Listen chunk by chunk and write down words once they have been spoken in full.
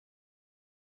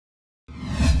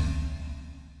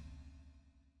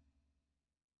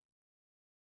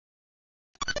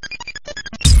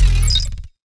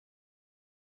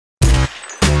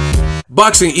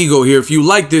Boxingego here. If you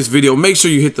like this video, make sure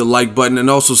you hit the like button and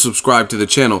also subscribe to the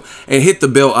channel and hit the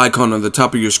bell icon on the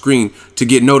top of your screen to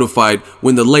get notified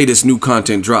when the latest new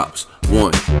content drops.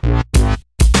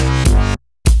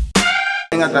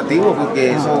 Atractivo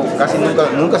porque eso casi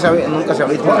nunca se ha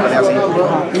visto una pelea así.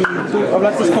 Y tú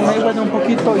hablaste con Mayweather un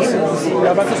poquito y si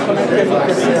hablaste con él, ¿qué es lo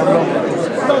que se habló?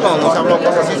 No se habló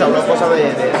cosas así, se habló cosas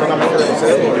de solamente de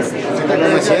boxeo, cómo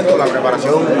me siento, la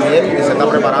preparación de él, que se está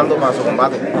preparando para su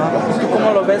combate. ¿Tú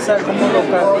cómo lo ves? ¿Cómo lo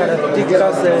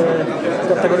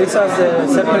categorizas de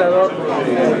ser peleador?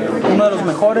 ¿Uno de los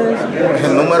mejores?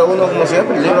 El número uno como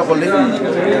siempre, libro por libro,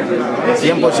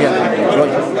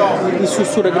 100%. ¿Y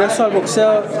su regreso al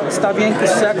boxeo está bien que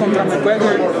sea contra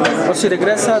McGregor? O si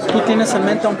regresa, ¿tú tienes en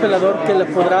mente a un peleador que le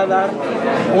podrá dar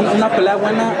una pelea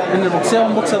buena en el boxeo,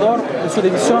 un boxeador en su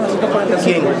división, 145?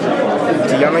 ¿Quién?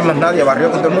 Si ya no hay más nadie,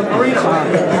 barrió con todo el mundo.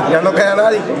 Ya no queda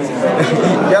nadie.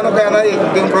 Ya no queda nadie con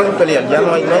quien pelear. Ya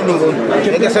no hay ninguno.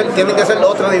 Tienen que ser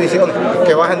otras divisiones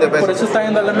que bajen de peso. Por eso está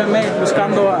yendo al MMA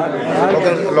buscando a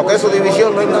lo que es su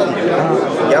división, no hay nadie.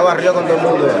 Ya barrió con todo el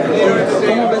mundo.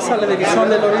 ¿Cómo ves a la división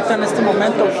de él ahorita en este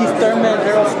momento? Keith Thurman,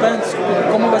 Errol Spence,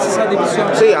 ¿cómo ves esa división?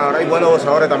 Sí, ahora hay buenos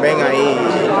boxeadores también ahí.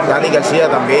 Dani García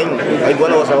también. Hay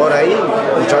buenos boxeadores ahí.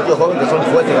 Muchachos jóvenes que son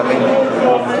fuertes también.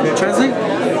 Translate?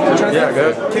 Yeah,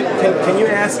 good. Can you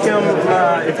ask him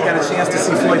if you got a chance to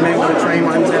see Floyd Mayweather train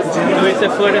while he was at the gym? ¿Tuviste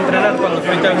Floyd entrenar cuando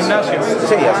fuiste al gimnasio?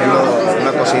 Sí, haciendo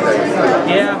una cosita ahí.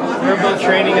 Yeah, we were both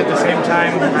training at the same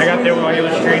time. I got there while he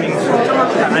was training, so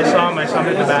I saw him in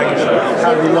the bag and stuff.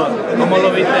 How did he look? ¿Cómo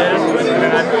lo viste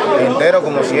entrenar? Entero,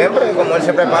 como siempre, como él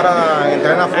se prepara,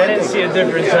 entrena I fuerte. didn't see a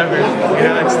difference ever. You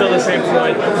know, it's still the same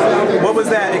Floyd. What was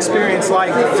that experience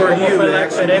like for ¿Cómo you fue to la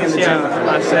actually be in the experiencia gym?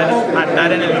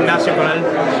 andar en el gimnasio con él?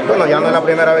 Bueno, ya no es la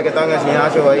primera vez que estaba en el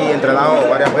gimnasio ahí, entrenado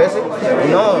varias veces.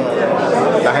 Y no,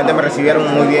 la gente me recibieron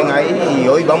muy bien ahí y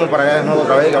hoy vamos para allá de nuevo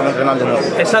otra vez, vamos a entrenar de nuevo.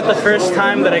 It's not the first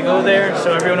time that I go there,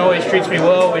 so everyone always treats me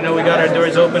well. We know we got our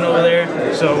doors open over there,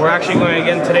 so we're actually going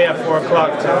again today at 4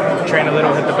 o'clock to train a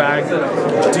little, hit the bag.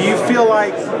 Do you feel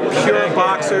like pure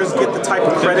boxers get the type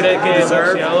of credit they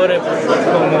deserve? Boxeadores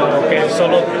como que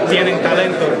solo tienen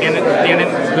talento,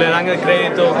 le dan el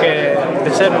crédito que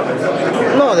deservan?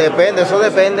 No, depende, eso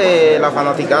depende de la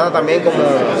fanaticada también, cómo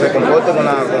se comporte con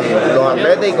los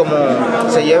atletas y cómo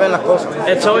se lleven las cosas.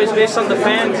 It's always based on the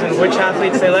fans and which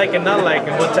athletes they like and not like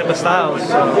and what type of styles.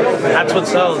 So that's what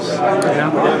sells. You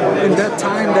know? In that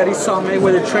time that he saw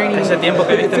Mayweather training, Ese tiempo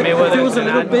que viste Mayweather it was a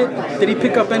little bit, did he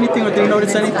pick up anything or did he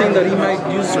notice anything that he might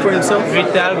use for himself?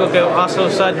 ¿Viste algo que vas a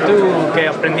usar tú, que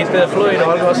aprendiste de Floyd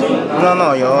o algo así?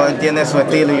 No, yo entiendo su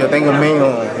estilo y yo tengo el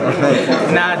mío.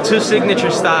 Nah, two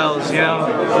signature styles, you know.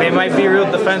 They might be real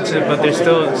defensive, but they're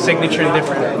still signature and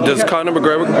different. Does Conor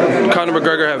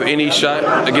McGregor have any shot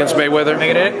against Mayweather?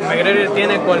 McGregor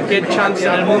tiene cualquier chance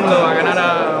en el mundo a ganar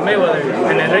a Mayweather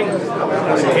en el ring.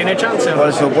 Tiene chance.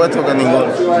 Por supuesto que ninguno.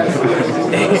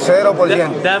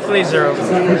 0%. Definitely zero.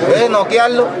 Es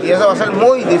noquearlo y eso va a ser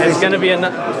muy difícil. It's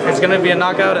gonna be a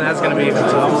knockout, and that's gonna be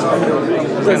tough.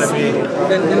 It's gonna be.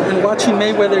 And watching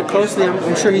Mayweather closely,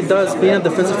 I'm sure he does, being a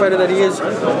defensive fighter that he is.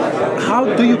 How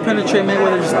do you penetrate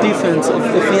Mayweather's defense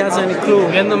if he has any clue?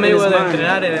 Viendo Mayweather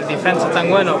entrenar en defensa tan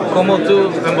bueno, ¿cómo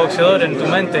tú, en boxeador, en tu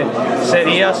mente,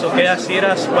 serías o qué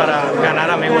hacías para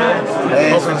ganar a Mayweather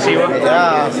ofensiva?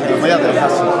 Ya,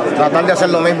 tratar de hacer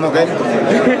lo mismo que él.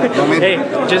 Hey,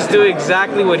 just do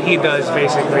exactly what he does,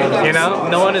 basically. You know,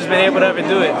 no one has been able to ever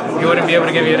do it. He wouldn't be able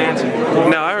to give you an answer.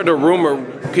 Now I heard a rumor.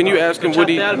 Can you ask him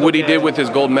what he did with his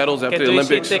gold medals after the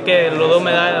Olympics? ¿Qué hiciste que los 2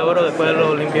 medallas de oro después de los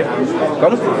Olimpiadas?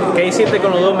 ¿Cómo? ¿Qué hiciste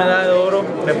con los 2 medallas de oro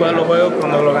después de los Juegos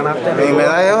cuando lo ganaste? Mi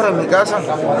medalla de oro en mi casa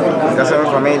de mi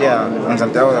familia en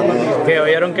Santiago de Cuba. ¿Que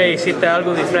oyeron que hiciste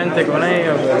algo diferente con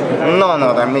ellos? No,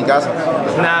 está en mi casa.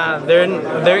 Nah,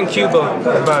 they're in Cuba,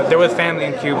 but they're with family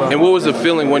in Cuba. And what was the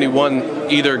feeling when he won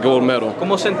either gold medal?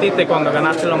 ¿Cómo sentiste cuando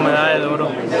ganaste las medallas de oro?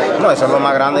 No, eso es lo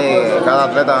más grande de cada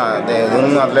atleta, de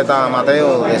un atleta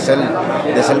amateur,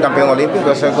 de ser campeón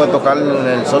olímpico. Eso es poder tocar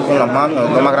el sol con las manos,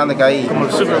 es lo más grande que hay. Como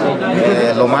el Super Bowl.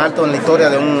 Lo más alto en la historia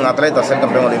de un atleta, ser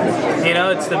campeón olímpico. You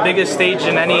know, it's the biggest stage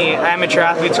in any amateur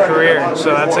athlete's career,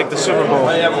 so that's like the Super Bowl.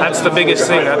 That's the biggest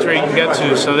thing, that's where you can get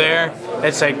to. So there,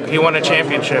 it's like he won a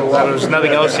championship. There was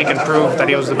nothing else he can prove that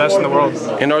he was the best in the world.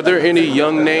 And are there any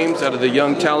young names out of the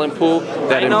young talent pool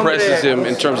that impresses him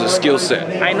in terms of skill set?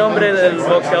 ¿Hay nombre del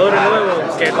boxeador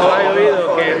nuevo que tú has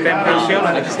oído que te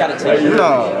impresiona?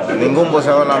 No, ningún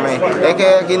boxeador a mí. Es que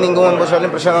aquí ningún boxeador le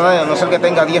impresiona a nadie, a no ser que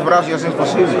tenga 10 brazos, eso es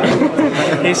imposible.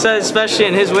 He said, especially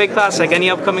in his weight class, like any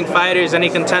upcoming fighters, any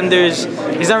contenders,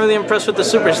 he's not really impressed with the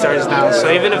superstars now.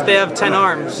 So even if they have 10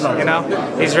 arms, you know,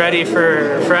 he's ready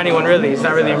for anyone really. He's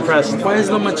not really impressed. Why is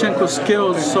Lomachenko's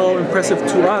skills so impressive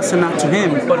to us and not to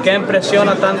him? ¿Por qué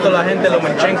impresiona tanto la gente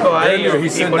Lomachenko a ellos? He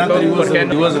said not that he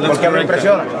wasn't. Let's correct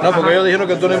that. No, porque ellos dijeron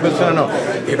que tú no impresionas. No.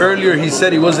 Earlier he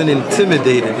said he wasn't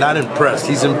intimidated, not impressed.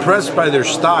 He's impressed by their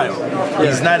style.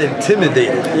 He's not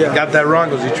intimidated. Yeah. Got that wrong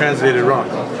because he translated wrong.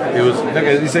 It was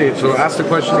okay. So ask the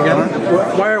question again.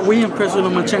 Why are we impressed with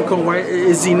Lomachenko? Why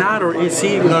is he not, or is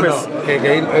he impressed? No. Que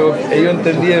ellos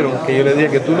entendieron que yo le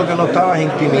dije que tú lo que no estabas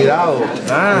intimidado,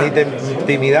 ni te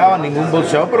intimidaba ningún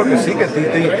boxeador, pero que sí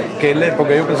que él,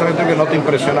 porque yo pensaba que no te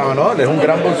impresionaba, no, él es un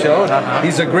gran boxeador.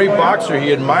 He's a great boxer.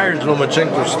 He admires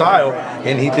Lomachenko's style,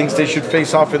 and he thinks they should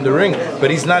face off in the ring,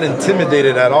 but he's not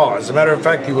intimidated at all. As a matter of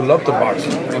fact, he would love to box.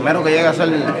 Primero que llega a ser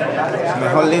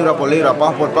mejor libra por libra,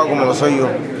 paz por paz, como lo soy yo.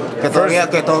 Que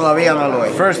todavía no lo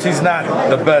es. First, he's not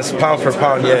the best pound for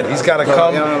pound yet. He's got to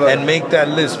come and make that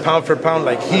list pound for pound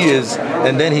like he is,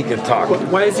 and then he can talk.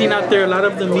 Why is he not there? A lot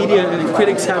of the media and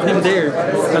critics have him there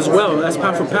as well as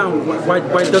pound for pound. Why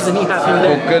doesn't he have him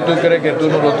there? ¿Por qué tú crees que tú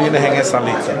no lo tienes en esa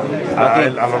lista?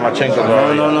 A Lomachenko.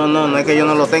 No es que yo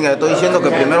no lo tenga. Estoy diciendo que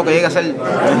primero que llegue a ser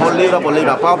mejor libra por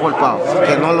libra, pound por pound,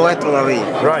 que no lo es todavía.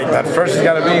 Right. That first he's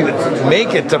got to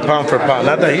make it to pound for pound.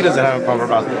 Not that he doesn't have a pound for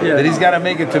pound. Yeah. That he's got to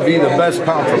make it to be the best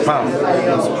pound for pound.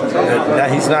 That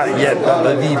he's not yet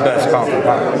the best pound for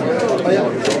pound.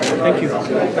 Thank you.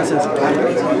 That's it.